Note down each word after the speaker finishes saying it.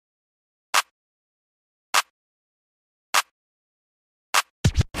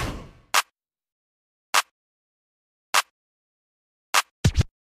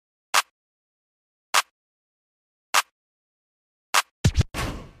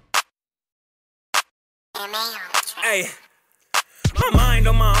Hey, my mind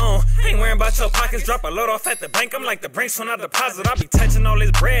on my own. Ain't worrying about your pockets. Drop a load off at the bank. I'm like the Brinks when I deposit. I be touching all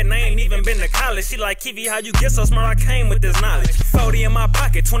this bread and I ain't even been to college. She like, Keve, how you get so smart? I came with this knowledge. 40 in my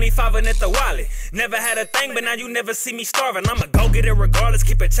pocket, 25 in at the wallet. Never had a thing, but now you never see me starving. I'ma go get it regardless.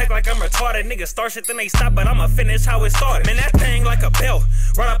 Keep it check like I'm retarded. Niggas start shit then they stop, but I'ma finish how it started. Man, that thing like a belt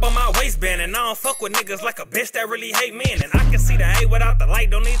right up on my waistband. And I don't fuck with niggas like a bitch that really hate men. And I can see the hate without the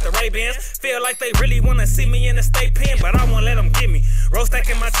light, don't need the Ray-Bans. Feel like they really wanna see me in the state pen, but I won't let them get me. Roll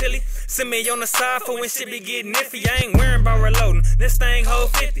stacking my chili, send me on the side for when shit be getting iffy. I ain't worrying about reloading, this thing hold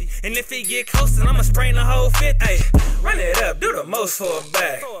 50. And if it get close, then I'ma sprain the whole 50. Ay, run it up, do the most for a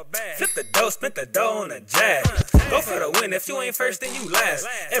bag. Flip the dough, spent the dough on a jag. Go for the win, if you ain't first, then you last.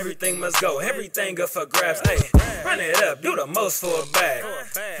 Everything must go, everything good for grabs. Ay, run it up, do the most for a bag.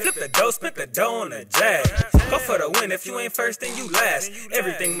 Flip the dough, spent the dough on a jag. Go for the win, if you ain't first, then you last.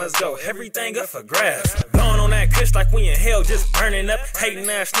 Everything must go, everything good for grabs. Blowing on that kush like we in hell, just burning up. Hating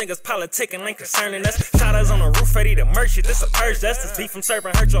ass niggas politicking ain't concerning us. Shotters on the roof ready to merch it. This a purge, that's this beef from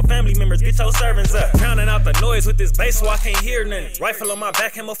serving. Hurt your family members, get your servants up. Drowning out the noise with this bass so I can't hear nothing. Rifle on my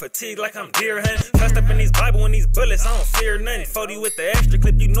back, ammo fatigue like I'm deer hunting. Trust up in these Bible and these bullets, I don't fear nothing. 40 with the extra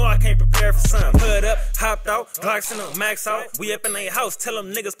clip, you know I can't prepare for some. Hood up, hopped out, Glocks in them, max out. We up in they house, tell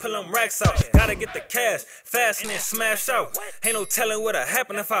them niggas pull them racks out. Gotta get the cash, fast and then smash out. Ain't no telling what'll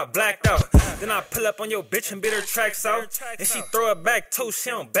happen if I blacked out. Then I pull up on your bitch and bid her tracks out. And she throw it back too, she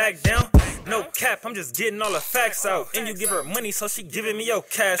don't back down. No cap, I'm just getting all the facts out. And you give her money, so she giving me your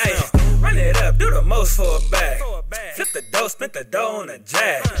cash now. Run it up, do the most for a bag. Flip the dough, spent the dough on a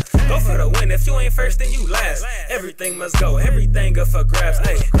jag. Go for the win, if you ain't first, then you last. Everything must go, everything good for grabs.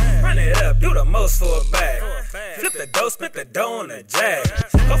 Ay, run it up, do the most for a bag. Flip the dough, spent the dough on a jag.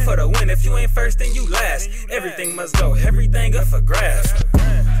 Go for the win, if you ain't first, then you last. Everything must go, everything good for grabs.